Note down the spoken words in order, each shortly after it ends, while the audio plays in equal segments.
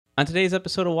On today's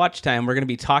episode of Watch Time, we're going to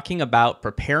be talking about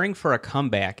preparing for a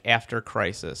comeback after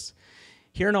crisis.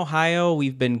 Here in Ohio,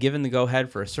 we've been given the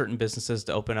go-ahead for certain businesses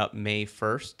to open up May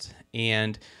 1st.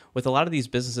 And with a lot of these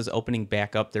businesses opening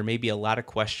back up, there may be a lot of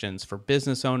questions for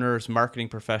business owners, marketing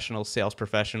professionals, sales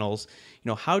professionals.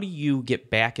 How do you get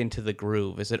back into the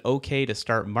groove? Is it okay to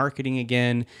start marketing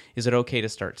again? Is it okay to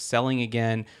start selling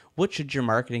again? What should your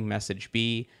marketing message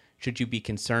be? Should you be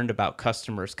concerned about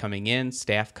customers coming in,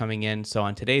 staff coming in? So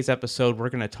on today's episode, we're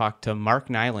going to talk to Mark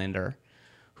Nylander,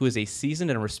 who is a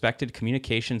seasoned and respected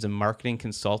communications and marketing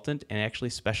consultant and actually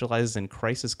specializes in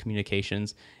crisis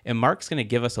communications. And Mark's going to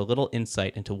give us a little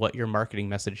insight into what your marketing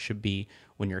message should be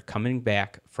when you're coming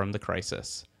back from the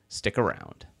crisis. Stick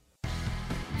around.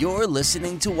 You're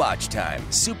listening to Watch Time,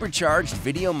 supercharged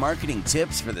video marketing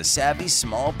tips for the savvy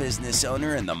small business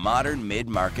owner and the modern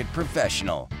mid-market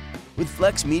professional, with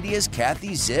Flex Media's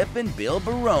Kathy Zip and Bill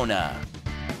Barona.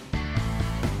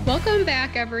 Welcome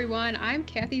back, everyone. I'm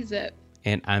Kathy Zip.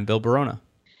 And I'm Bill Barona.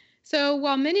 So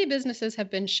while many businesses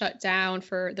have been shut down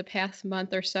for the past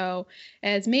month or so,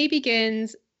 as May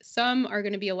begins, some are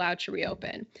going to be allowed to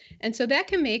reopen. And so that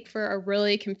can make for a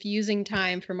really confusing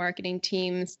time for marketing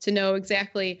teams to know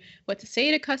exactly what to say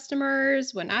to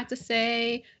customers, what not to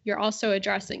say. You're also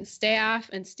addressing staff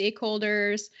and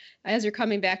stakeholders as you're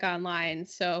coming back online.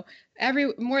 So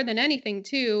more than anything,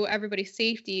 too, everybody's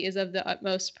safety is of the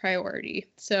utmost priority.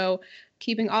 So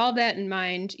keeping all that in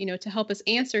mind, to help us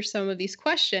answer some of these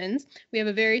questions, we have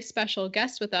a very special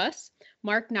guest with us.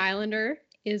 Mark Nylander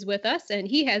is with us, and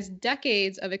he has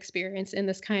decades of experience in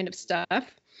this kind of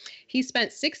stuff. He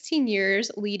spent 16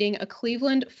 years leading a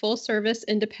Cleveland full-service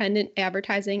independent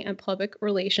advertising and public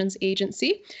relations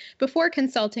agency before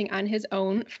consulting on his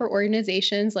own for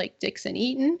organizations like Dixon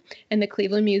Eaton and the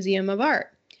Cleveland Museum of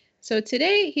Art. So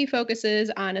today he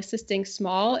focuses on assisting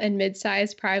small and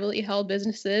mid-sized privately held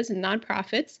businesses and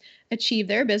nonprofits achieve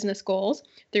their business goals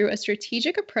through a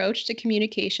strategic approach to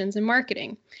communications and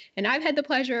marketing. And I've had the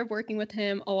pleasure of working with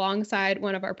him alongside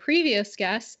one of our previous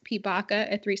guests, Pete Baca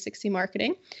at 360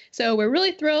 Marketing. So we're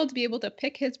really thrilled to be able to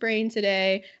pick his brain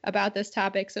today about this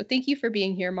topic. So thank you for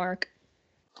being here, Mark.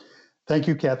 Thank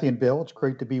you, Kathy and Bill. It's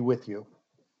great to be with you.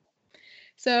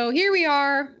 So here we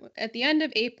are at the end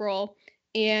of April.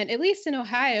 And at least in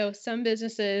Ohio, some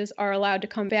businesses are allowed to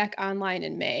come back online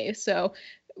in May. So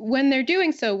when they're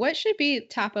doing so, what should be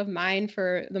top of mind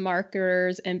for the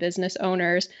marketers and business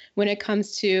owners when it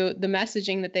comes to the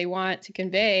messaging that they want to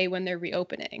convey when they're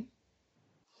reopening?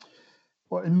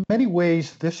 Well, in many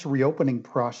ways, this reopening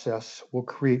process will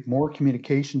create more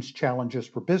communications challenges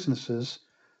for businesses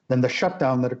than the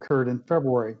shutdown that occurred in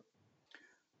February.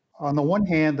 On the one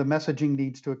hand, the messaging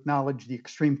needs to acknowledge the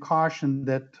extreme caution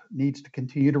that needs to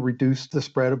continue to reduce the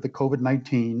spread of the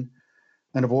COVID-19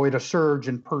 and avoid a surge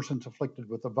in persons afflicted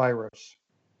with the virus.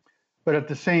 But at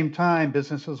the same time,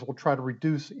 businesses will try to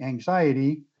reduce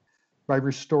anxiety by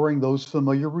restoring those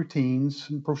familiar routines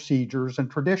and procedures and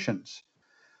traditions.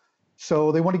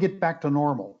 So they want to get back to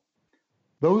normal.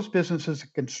 Those businesses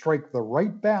that can strike the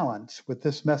right balance with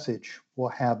this message will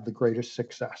have the greatest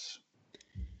success.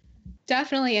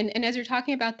 Definitely. And as you're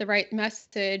talking about the right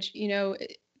message,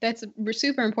 that's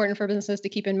super important for businesses to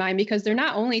keep in mind because they're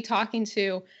not only talking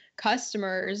to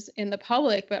customers in the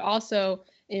public, but also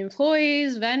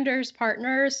employees, vendors,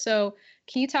 partners. So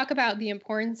can you talk about the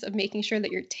importance of making sure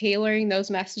that you're tailoring those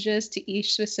messages to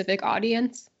each specific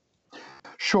audience?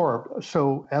 Sure.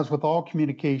 So as with all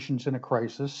communications in a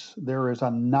crisis, there is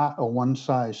not a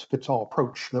one-size-fits-all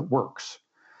approach that works.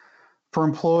 For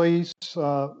employees,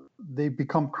 they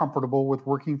become comfortable with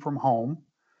working from home,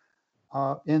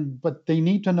 but they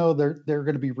need to know they're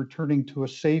going to be returning to a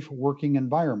safe working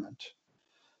environment.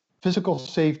 Physical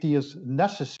safety is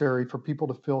necessary for people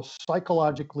to feel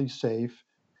psychologically safe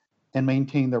and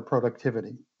maintain their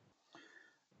productivity.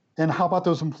 And how about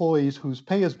those employees whose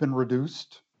pay has been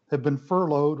reduced, have been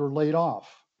furloughed or laid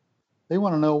off? They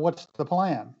want to know what's the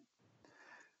plan.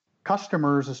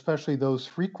 Customers, especially those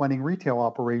frequenting retail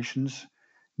operations,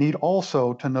 need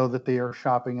also to know that they are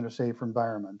shopping in a safe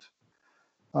environment.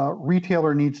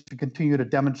 Retailer needs to continue to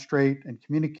demonstrate and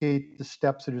communicate the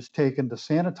steps it has taken to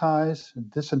sanitize and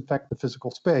disinfect the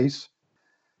physical space.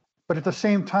 But at the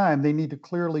same time, they need to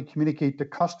clearly communicate to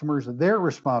customers their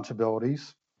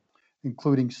responsibilities,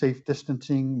 including safe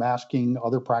distancing, masking,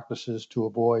 other practices to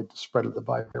avoid the spread of the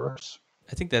virus.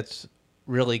 I think that's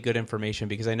really good information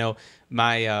because I know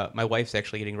my wife's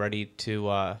actually getting ready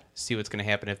to see what's going to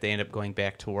happen if they end up going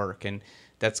back to work. And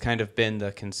that's kind of been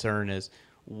the concern is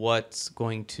what's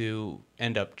going to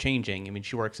end up changing. I mean,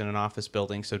 she works in an office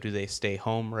building, so do they stay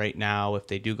home right now? If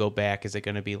they do go back, is it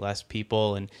going to be less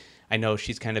people? And I know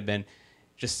she's kind of been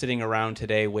just sitting around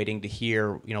today waiting to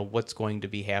hear, what's going to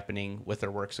be happening with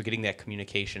their work. So getting that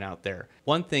communication out there.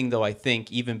 One thing though, I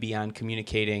think even beyond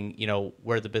communicating,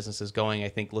 where the business is going, I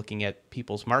think looking at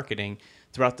people's marketing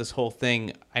throughout this whole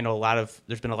thing, I know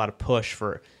there's been a lot of push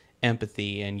for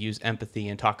empathy and use empathy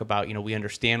and talk about, we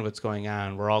understand what's going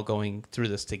on. We're all going through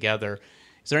this together.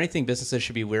 Is there anything businesses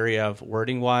should be wary of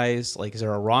wording wise? Like, is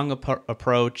there a wrong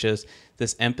approach? Is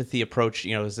this empathy approach,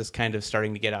 is this kind of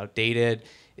starting to get outdated?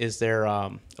 Is there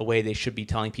a way they should be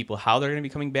telling people how they're going to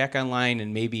be coming back online?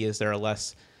 And maybe is there a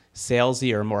less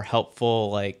salesy or more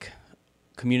helpful, like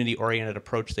community oriented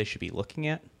approach they should be looking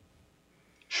at?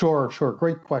 Sure.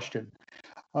 Great question.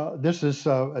 This is,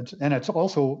 and it's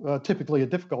also typically a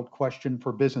difficult question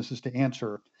for businesses to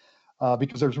answer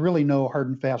because there's really no hard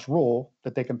and fast rule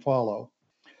that they can follow.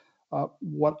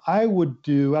 What I would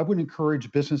do, I would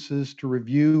encourage businesses to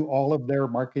review all of their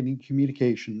marketing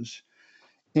communications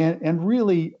and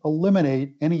really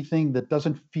eliminate anything that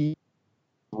doesn't feel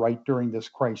right during this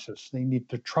crisis. They need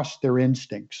to trust their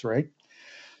instincts, right?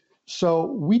 So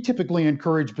we typically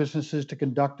encourage businesses to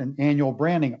conduct an annual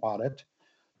branding audit.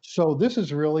 So this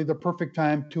is really the perfect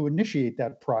time to initiate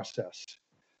that process.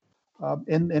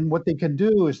 And what they can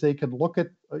do is they can look at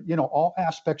all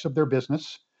aspects of their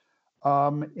business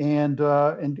and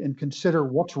consider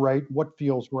what's right, what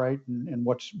feels right, and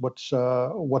what's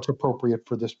appropriate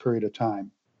for this period of time.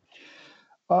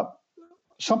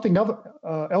 Something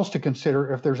else to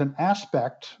consider, if there's an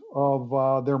aspect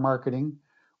of their marketing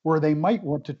where they might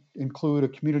want to include a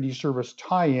community service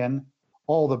tie-in,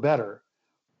 all the better.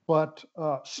 But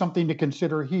something to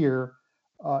consider here,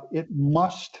 it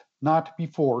must not be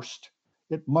forced,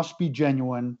 it must be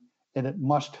genuine, and it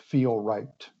must feel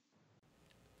right.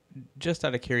 Just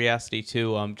out of curiosity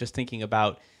too, just thinking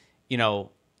about,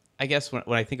 I guess when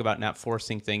I think about not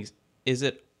forcing things, is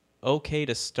it okay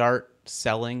to start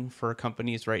selling for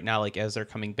companies right now, like as they're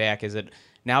coming back? Is it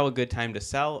now a good time to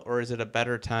sell, or is it a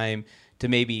better time to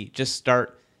maybe just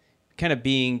start kind of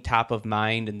being top of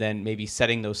mind and then maybe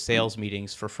setting those sales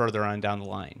meetings for further on down the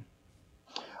line?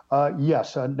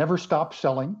 Yes, never stop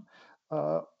selling.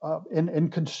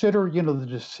 And consider, the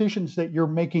decisions that you're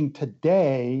making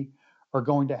today are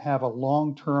going to have a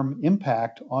long-term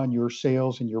impact on your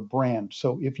sales and your brand.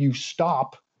 So if you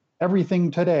stop everything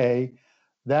today,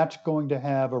 that's going to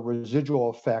have a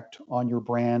residual effect on your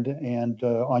brand and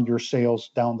on your sales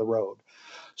down the road.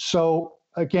 So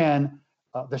again,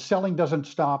 the selling doesn't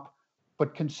stop,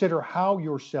 but consider how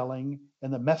you're selling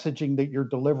and the messaging that you're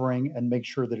delivering and make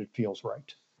sure that it feels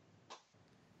right.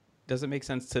 Does it make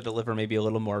sense to deliver maybe a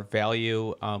little more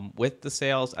value with the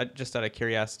sales? Just out of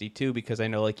curiosity too, because I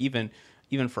know like even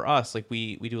for us, like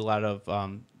we do a lot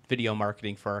of video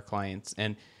marketing for our clients.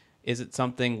 And is it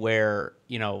something where,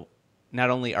 not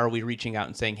only are we reaching out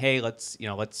and saying, hey, let's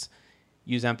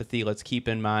use empathy, let's keep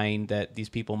in mind that these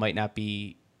people might not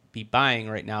be buying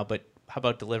right now, but how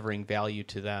about delivering value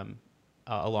to them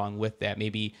along with that?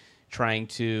 Maybe trying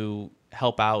to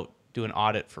help out, do an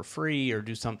audit for free or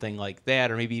do something like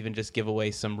that, or maybe even just give away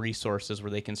some resources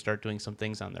where they can start doing some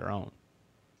things on their own.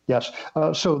 Yes.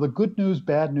 So the good news,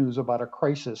 bad news about a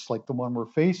crisis like the one we're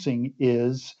facing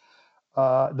is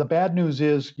the bad news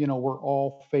is, we're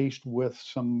all faced with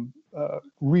some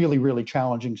really, really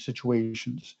challenging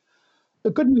situations.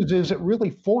 The good news is it really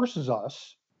forces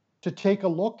us to take a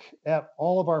look at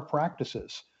all of our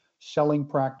practices, selling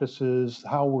practices,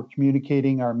 how we're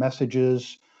communicating our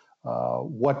messages,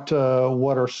 what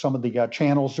are some of the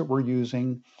channels that we're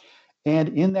using. And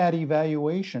in that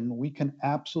evaluation, we can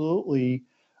absolutely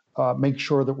make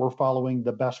sure that we're following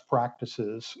the best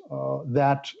practices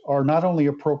that are not only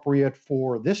appropriate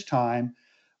for this time,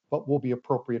 but will be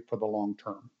appropriate for the long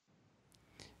term.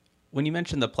 When you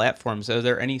mentioned the platforms, are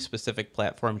there any specific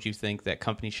platforms you think that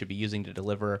companies should be using to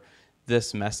deliver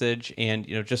this message? And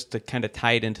just to kind of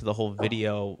tie it into the whole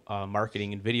video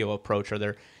marketing and video approach, are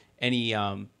there any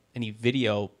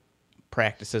video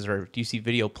practices, or do you see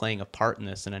video playing a part in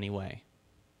this in any way?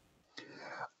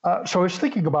 So I was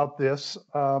thinking about this.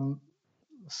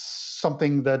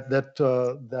 Something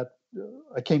that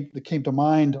came to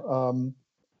mind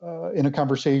in a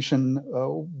conversation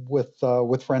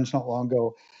with friends not long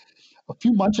ago. A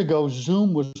few months ago,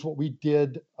 Zoom was what we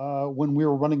did when we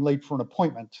were running late for an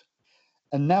appointment,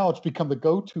 and now it's become the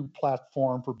go-to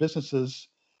platform for businesses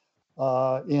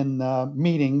in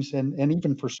meetings and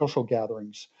even for social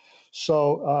gatherings.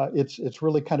 So it's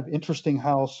really kind of interesting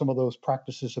how some of those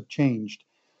practices have changed.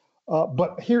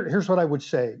 But here's what I would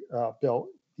say, Bill.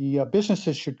 The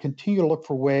businesses should continue to look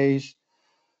for ways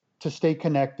to stay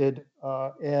connected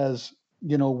as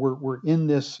we're in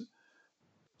this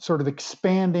sort of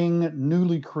expanding,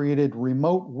 newly created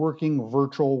remote working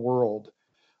virtual world.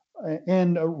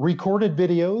 And recorded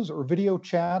videos or video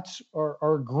chats are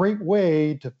a great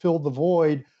way to fill the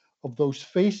void of those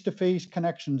face-to-face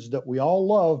connections that we all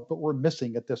love, but we're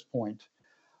missing at this point.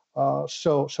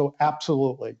 So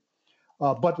absolutely.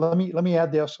 But let me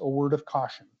add this, a word of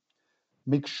caution.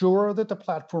 Make sure that the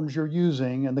platforms you're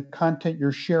using and the content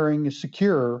you're sharing is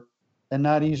secure and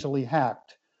not easily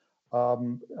hacked.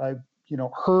 I've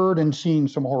heard and seen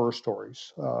some horror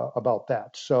stories about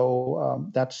that. So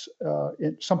that's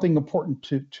something important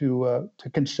to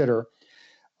consider.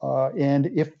 And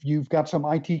if you've got some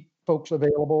IT folks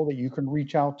available that you can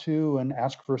reach out to and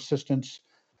ask for assistance,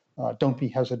 don't be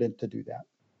hesitant to do that.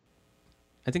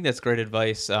 I think that's great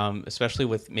advice, especially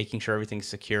with making sure everything's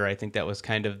secure. I think that was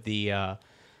kind of the I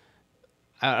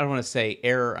don't want to say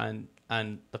error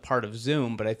on the part of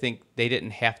Zoom, but I think they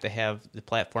didn't have to have the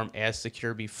platform as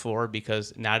secure before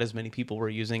because not as many people were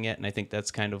using it. And I think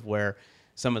that's kind of where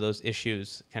some of those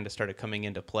issues kind of started coming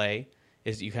into play.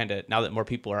 Is you kind of, now that more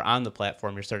people are on the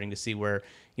platform, you're starting to see where,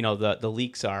 the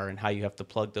leaks are and how you have to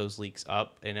plug those leaks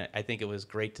up. And I think it was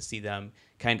great to see them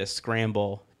kind of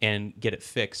scramble and get it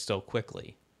fixed so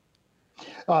quickly.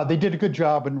 They did a good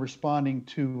job in responding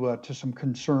to some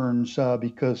concerns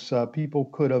because people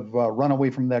could have run away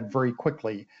from that very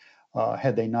quickly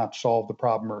had they not solved the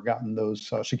problem or gotten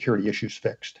those security issues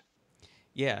fixed.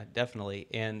 Yeah, definitely.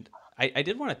 And I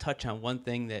did want to touch on one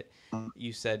thing that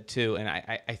you said too, and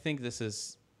I think this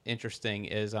is interesting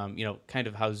is, kind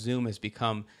of how Zoom has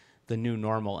become the new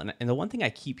normal. And the one thing I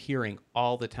keep hearing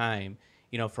all the time,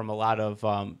 from a lot of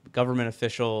government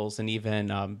officials and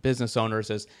even business owners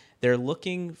is they're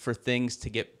looking for things to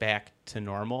get back to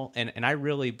normal. And I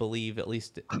really believe, at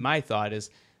least my thought is,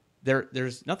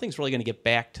 there's nothing's really going to get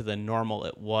back to the normal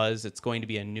it was. It's going to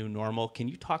be a new normal. Can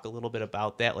you talk a little bit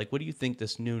about that? Like, what do you think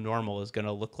this new normal is going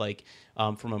to look like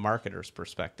from a marketer's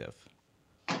perspective?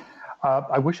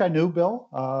 I wish I knew, Bill.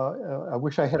 I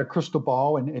wish I had a crystal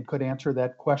ball and could answer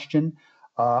that question.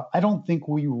 I don't think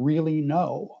we really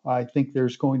know. I think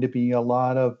there's going to be a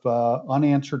lot of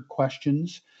unanswered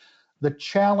questions. The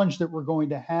challenge that we're going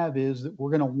to have is that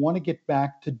we're going to want to get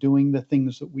back to doing the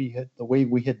things that the way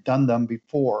we had done them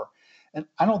before. And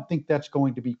I don't think that's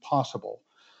going to be possible.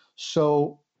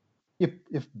 So if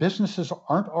businesses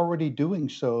aren't already doing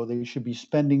so, they should be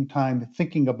spending time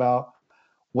thinking about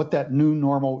what that new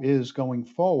normal is going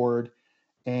forward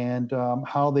and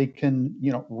how they can,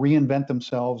 reinvent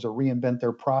themselves or reinvent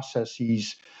their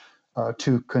processes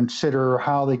to consider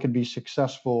how they can be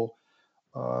successful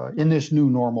in this new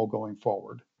normal going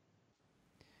forward.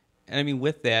 And I mean,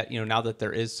 with that, now that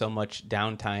there is so much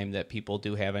downtime that people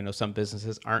do have, I know some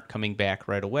businesses aren't coming back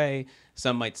right away.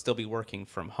 Some might still be working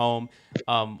from home.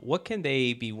 What can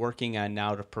they be working on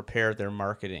now to prepare their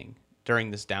marketing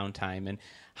during this downtime? And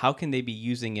how can they be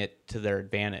using it to their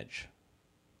advantage?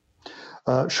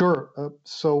 Sure.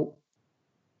 So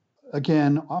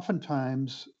again,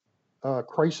 oftentimes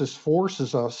crisis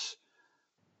forces us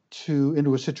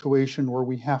into a situation where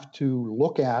we have to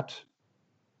look at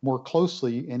more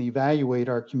closely and evaluate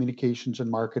our communications and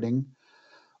marketing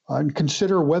and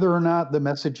consider whether or not the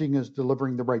messaging is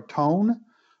delivering the right tone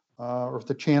or if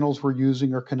the channels we're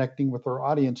using are connecting with our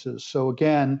audiences. So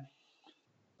again,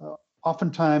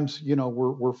 oftentimes,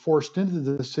 we're forced into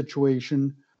this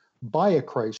situation by a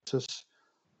crisis,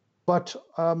 but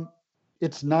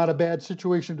it's not a bad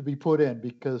situation to be put in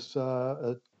because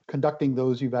conducting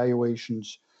those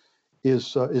evaluations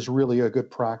is really a good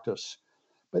practice.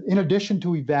 But in addition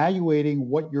to evaluating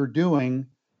what you're doing,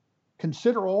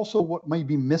 consider also what may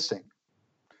be missing.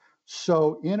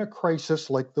 So in a crisis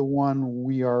like the one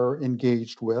we are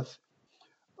engaged with,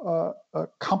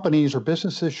 companies or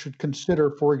businesses should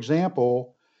consider, for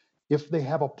example, if they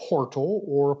have a portal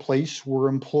or a place where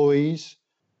employees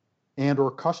and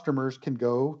or customers can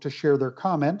go to share their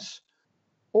comments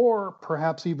or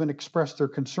perhaps even express their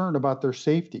concern about their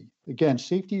safety. Again,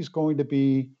 safety is going to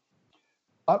be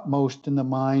utmost in the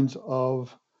minds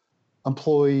of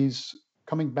employees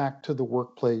coming back to the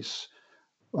workplace,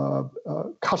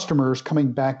 customers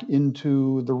coming back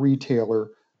into the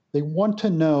retailer. They want to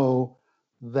know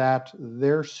that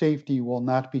their safety will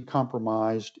not be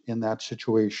compromised in that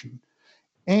situation.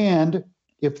 And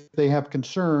if they have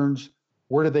concerns,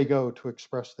 where do they go to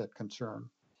express that concern?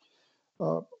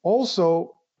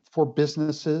 Also, for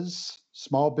businesses,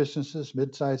 small businesses,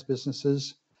 mid-sized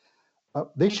businesses,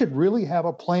 they should really have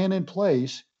a plan in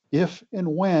place if and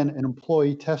when an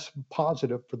employee tests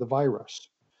positive for the virus.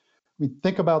 I mean,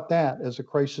 think about that as a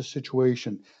crisis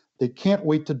situation. They can't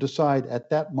wait to decide at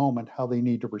that moment how they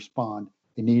need to respond.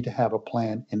 They need to have a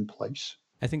plan in place.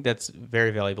 I think that's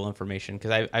very valuable information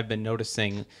because I've been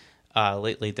noticing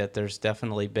lately that there's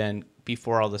definitely been,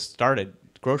 before all this started,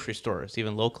 grocery stores,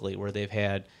 even locally, where they've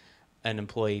had an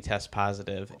employee test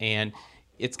positive. And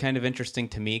it's kind of interesting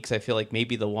to me because I feel like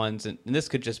maybe the ones, and this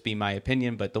could just be my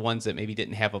opinion, but the ones that maybe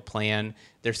didn't have a plan,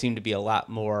 there seemed to be a lot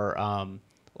more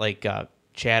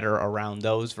chatter around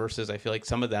those versus I feel like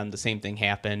some of them, the same thing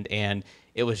happened and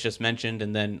it was just mentioned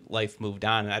and then life moved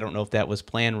on. And I don't know if that was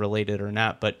plan related or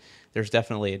not, but there's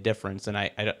definitely a difference. And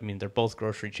I mean, they're both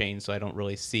grocery chains, so I don't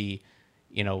really see,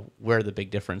 where the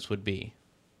big difference would be.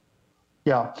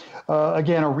 Yeah.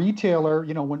 Again, a retailer,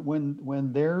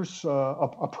 when there's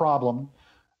a problem,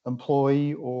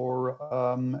 employee or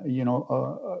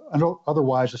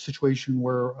otherwise a situation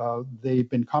where they've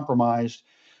been compromised,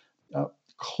 uh,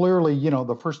 clearly,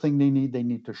 the first thing they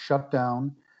need to shut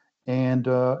down and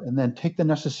then take the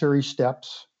necessary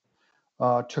steps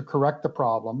to correct the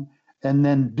problem, and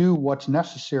then do what's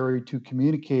necessary to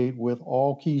communicate with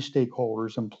all key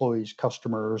stakeholders, employees,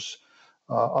 customers,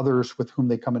 others with whom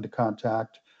they come into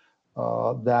contact,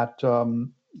 that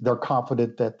they're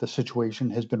confident that the situation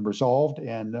has been resolved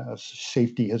and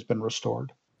safety has been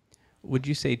restored. Would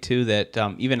you say too that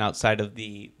even outside of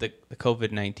the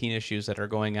COVID-19 issues that are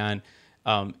going on,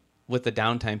 with the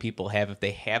downtime people have, if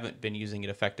they haven't been using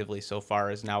it effectively so far,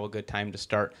 is now a good time to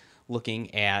start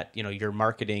looking at your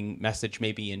marketing message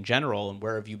maybe in general, and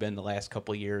where have you been the last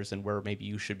couple of years, and where maybe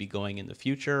you should be going in the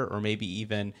future, or maybe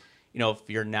even if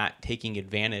you're not taking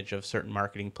advantage of certain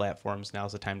marketing platforms,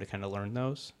 now's the time to kind of learn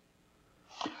those.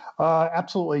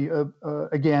 Absolutely.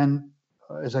 Again,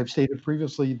 as I've stated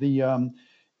previously,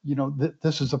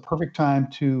 this is a perfect time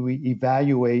to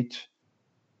evaluate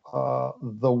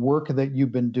the work that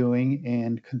you've been doing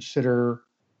and consider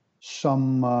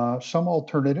some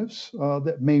alternatives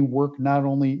that may work not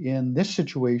only in this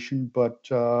situation but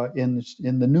in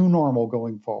the new normal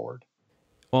going forward.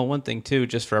 Well, one thing too,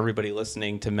 just for everybody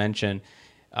listening to mention,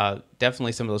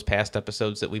 definitely some of those past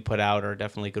episodes that we put out are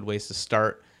definitely good ways to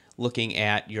start looking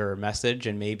at your message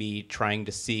and maybe trying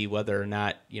to see whether or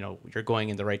not you're going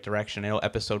in the right direction. I know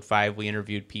episode 5 we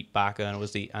interviewed Pete Baca and it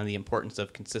was on the importance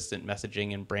of consistent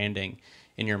messaging and branding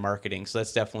in your marketing. So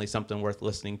that's definitely something worth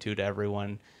listening to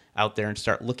everyone out there, and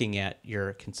start looking at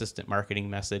your consistent marketing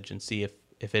message and see if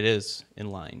it is in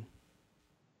line.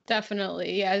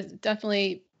 Definitely. Yeah,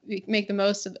 definitely make the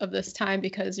most of this time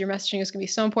because your messaging is going to be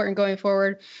so important going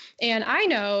forward. And I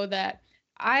know that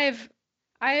I've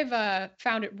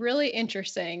found it really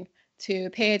interesting to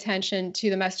pay attention to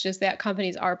the messages that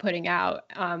companies are putting out.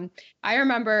 I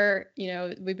remember,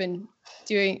 we've been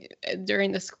doing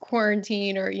during this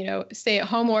quarantine or, stay at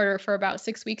home order for about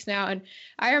 6 weeks now. And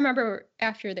I remember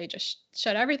after they just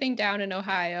shut everything down in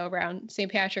Ohio around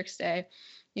St. Patrick's Day,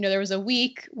 there was a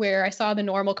week where I saw the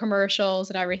normal commercials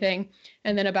and everything.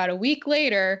 And then about a week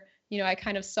later, I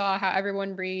kind of saw how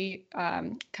everyone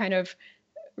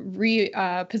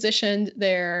repositioned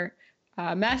their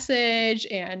message,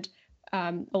 and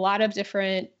a lot of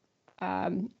different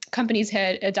companies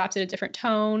had adopted a different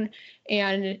tone.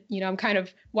 And I'm kind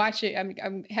of watching.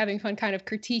 I'm having fun, kind of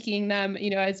critiquing them,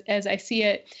 as I see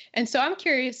it. And so I'm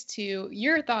curious to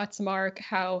your thoughts, Mark.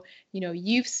 How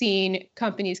you've seen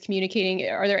companies communicating.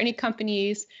 Are there any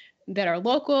companies that are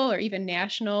local or even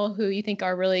national who you think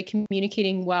are really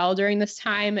communicating well during this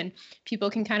time, and people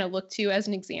can kind of look to as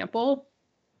an example?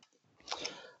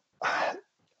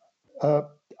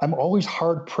 I'm always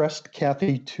hard pressed,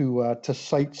 Kathy, to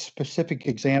cite specific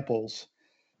examples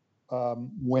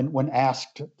when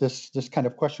asked this kind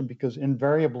of question, because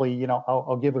invariably,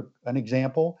 I'll give an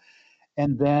example,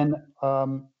 and then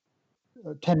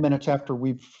 10 minutes after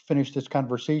we've finished this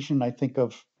conversation, I think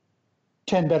of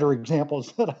 10 better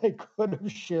examples that I could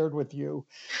have shared with you.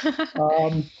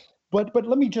 But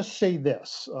let me just say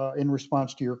this in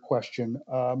response to your question.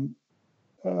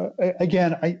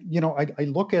 Again, I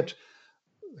look at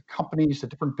companies, the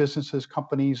different businesses,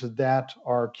 companies that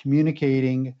are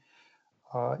communicating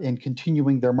and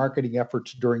continuing their marketing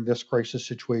efforts during this crisis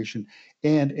situation,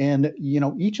 and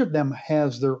each of them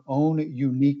has their own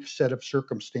unique set of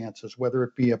circumstances, whether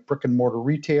it be a brick and mortar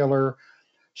retailer,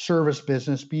 service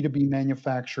business, B2B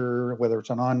manufacturer, whether it's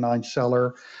an online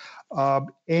seller,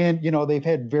 and they've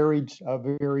had very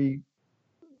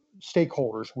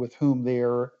stakeholders with whom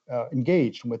they're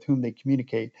engaged and with whom they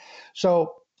communicate.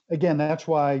 So again, that's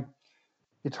why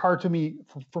it's hard for me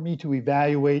to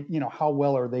evaluate, how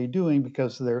well are they doing,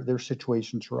 because their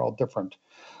situations are all different.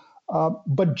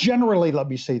 But generally, let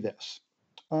me say this: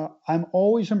 I'm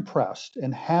always impressed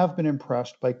and have been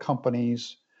impressed by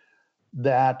companies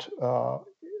that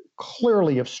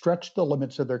clearly have stretched the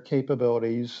limits of their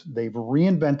capabilities. They've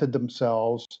reinvented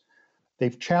themselves.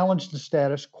 They've challenged the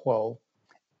status quo,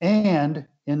 and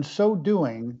in so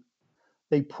doing,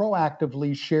 they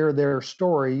proactively share their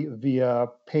story via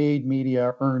paid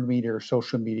media, earned media, or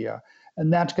social media,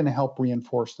 and that's going to help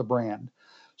reinforce the brand.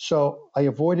 So I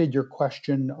avoided your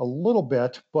question a little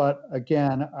bit, but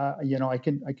again, I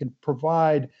can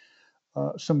provide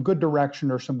some good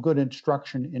direction or some good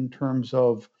instruction in terms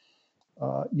of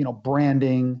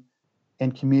branding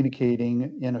and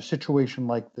communicating in a situation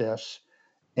like this,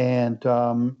 and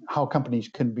how companies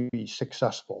can be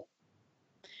successful.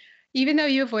 Even though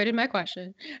you avoided my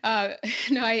question,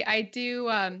 no, I do.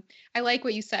 I like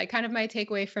what you said. Kind of my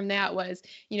takeaway from that was,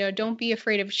 don't be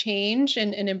afraid of change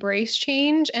and embrace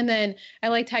change. And then I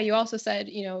liked how you also said,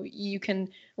 you can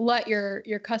let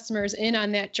your customers in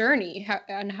on that journey,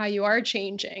 on how you are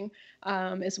changing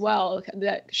as well.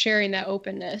 That sharing that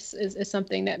openness is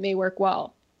something that may work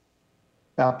well.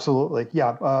 Absolutely.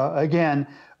 Yeah. Again,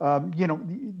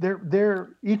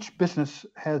 each business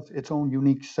has its own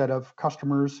unique set of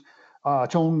customers,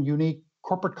 its own unique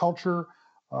corporate culture,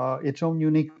 its own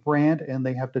unique brand, and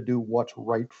they have to do what's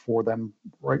right for them,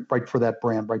 right for that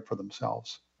brand, right for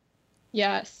themselves.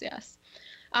 Yes, yes.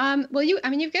 Well,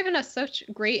 you've given us such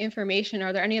great information.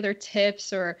 Are there any other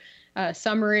tips or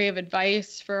summary of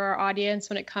advice for our audience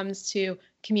when it comes to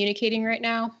communicating right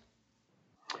now?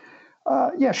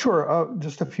 Yeah, sure.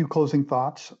 Just a few closing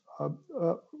thoughts.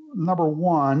 Number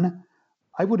one,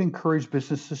 I would encourage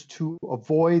businesses to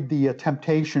avoid the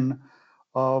temptation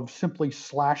of simply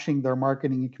slashing their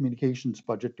marketing and communications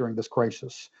budget during this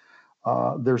crisis.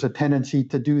 There's a tendency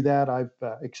to do that. I've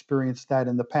experienced that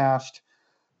in the past.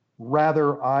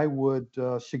 Rather, I would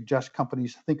suggest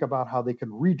companies think about how they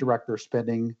can redirect their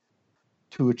spending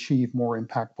to achieve more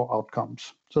impactful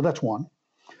outcomes. So that's one.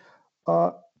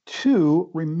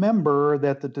 Two, remember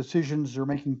that the decisions you're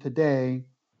making today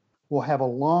will have a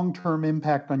long-term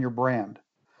impact on your brand.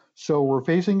 So we're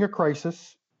facing a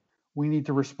crisis. We need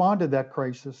to respond to that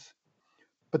crisis.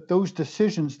 But those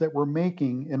decisions that we're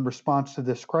making in response to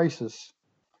this crisis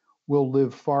will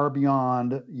live far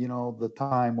beyond, the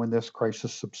time when this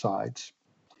crisis subsides.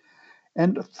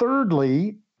 And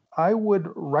thirdly, I would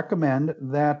recommend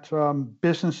that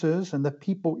businesses and the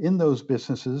people in those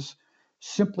businesses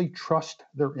simply trust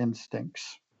their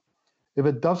instincts. If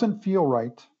it doesn't feel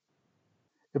right,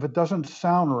 if it doesn't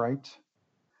sound right,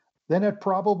 then it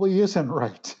probably isn't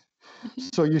right.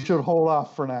 So you should hold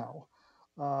off for now.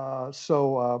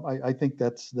 I think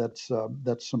that's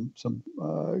some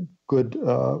good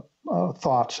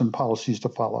thoughts and policies to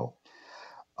follow.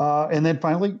 And then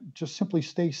finally, just simply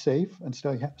stay safe and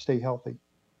stay healthy.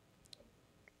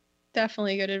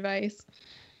 Definitely good advice.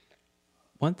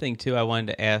 One thing too, I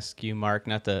wanted to ask you, Mark,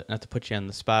 not to put you on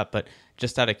the spot, but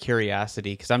just out of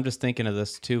curiosity, because I'm just thinking of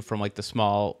this too from like the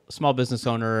small business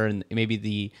owner and maybe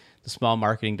the small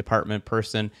marketing department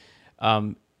person.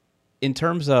 In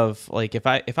terms of like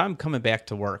if I'm coming back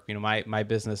to work, my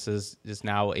business is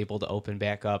now able to open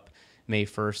back up May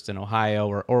 1st in Ohio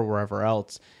or wherever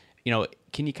else.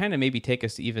 Can you kind of maybe take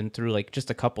us even through like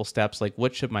just a couple steps? Like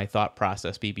what should my thought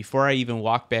process be before I even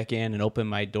walk back in and open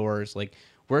my doors? Like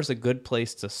where's a good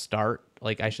place to start?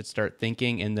 Like I should start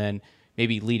thinking, and then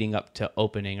maybe leading up to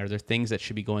opening. Are there things that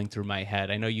should be going through my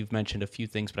head? I know you've mentioned a few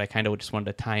things, but I kind of just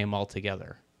wanted to tie them all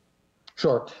together.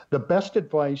 Sure. The best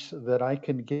advice that I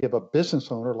can give a business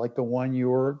owner like the one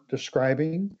you're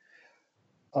describing,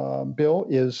 Bill,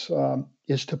 is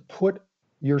to put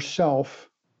yourself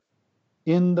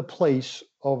in the place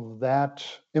of that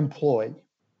employee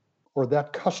or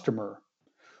that customer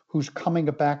who's coming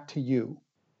back to you,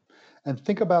 and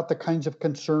think about the kinds of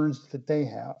concerns that they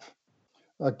have.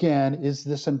 Again, is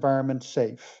this environment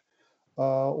safe?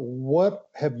 What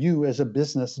have you as a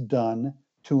business done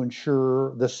to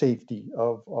ensure the safety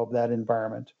of that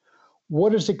environment?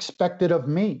 What is expected of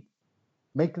me?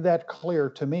 Make that clear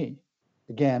to me,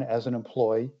 again, as an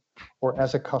employee or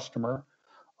as a customer,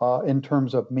 in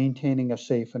terms of maintaining a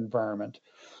safe environment.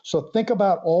 So think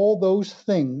about all those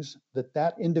things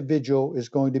that individual is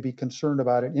going to be concerned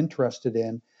about and interested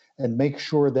in, and make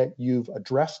sure that you've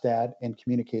addressed that and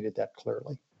communicated that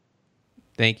clearly.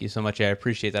 Thank you so much. I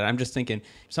appreciate that. I'm just thinking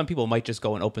some people might just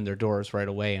go and open their doors right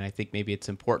away, and I think maybe it's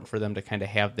important for them to kind of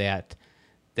have that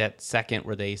second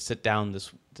where they sit down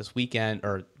this weekend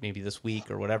or maybe this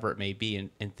week or whatever it may be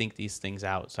and think these things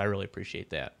out. So I really appreciate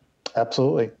that.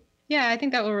 Absolutely. Yeah, I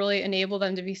think that will really enable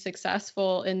them to be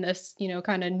successful in this,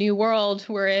 kind of new world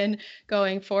we're in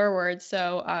going forward.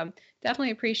 So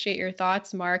definitely appreciate your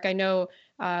thoughts, Mark. I know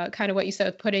kind of what you said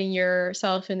with putting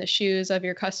yourself in the shoes of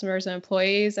your customers and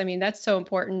employees. I mean, that's so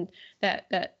important,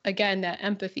 that again, that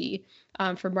empathy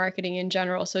for marketing in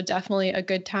general. So definitely a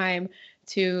good time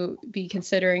to be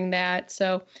considering that.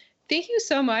 So thank you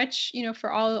so much,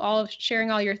 for all of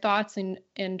sharing all your thoughts and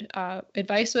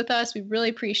advice with us. We really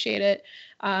appreciate it.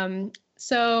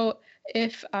 So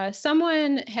if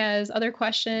someone has other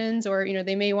questions or,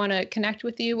 they may want to connect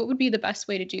with you, what would be the best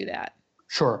way to do that?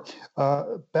 Sure.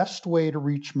 Best way to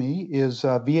reach me is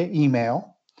via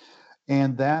email.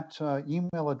 And that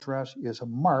email address is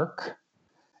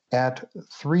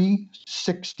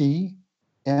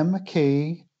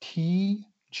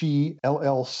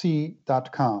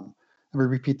mark@360mktgllc.com. Let me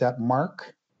repeat that,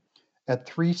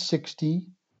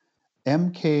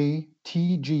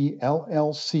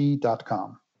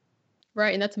 mark@360mktgllc.com.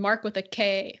 Right, and that's Mark with a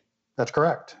K. That's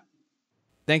correct.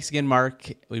 Thanks again, Mark.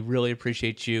 We really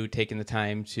appreciate you taking the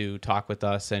time to talk with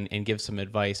us and give some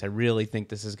advice. I really think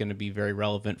this is going to be very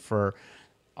relevant for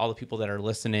all the people that are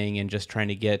listening and just trying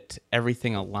to get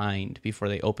everything aligned before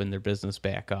they open their business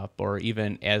back up, or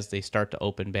even as they start to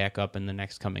open back up in the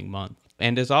next coming month.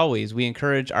 And as always, we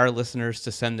encourage our listeners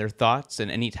to send their thoughts and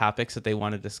any topics that they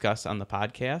want to discuss on the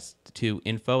podcast to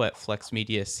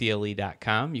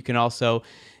info@flexmediacle.com. You can also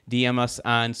DM us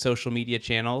on social media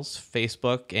channels,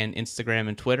 Facebook and Instagram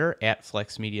and Twitter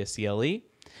 @flexmediacle.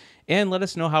 And let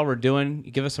us know how we're doing.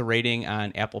 Give us a rating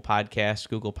on Apple Podcasts,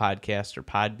 Google Podcasts, or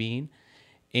Podbean.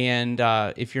 And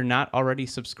if you're not already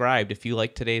subscribed, if you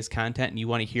like today's content and you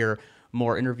want to hear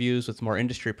more interviews with more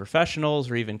industry professionals,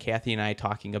 or even Kathy and I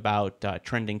talking about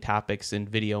trending topics in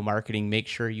video marketing, make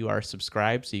sure you are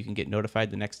subscribed so you can get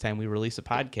notified the next time we release a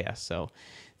podcast. So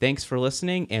thanks for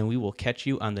listening, and we will catch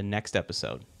you on the next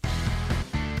episode.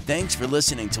 Thanks for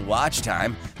listening to Watch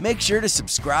Time. Make sure to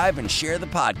subscribe and share the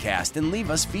podcast and leave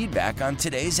us feedback on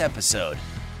today's episode.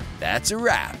 That's a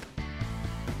wrap.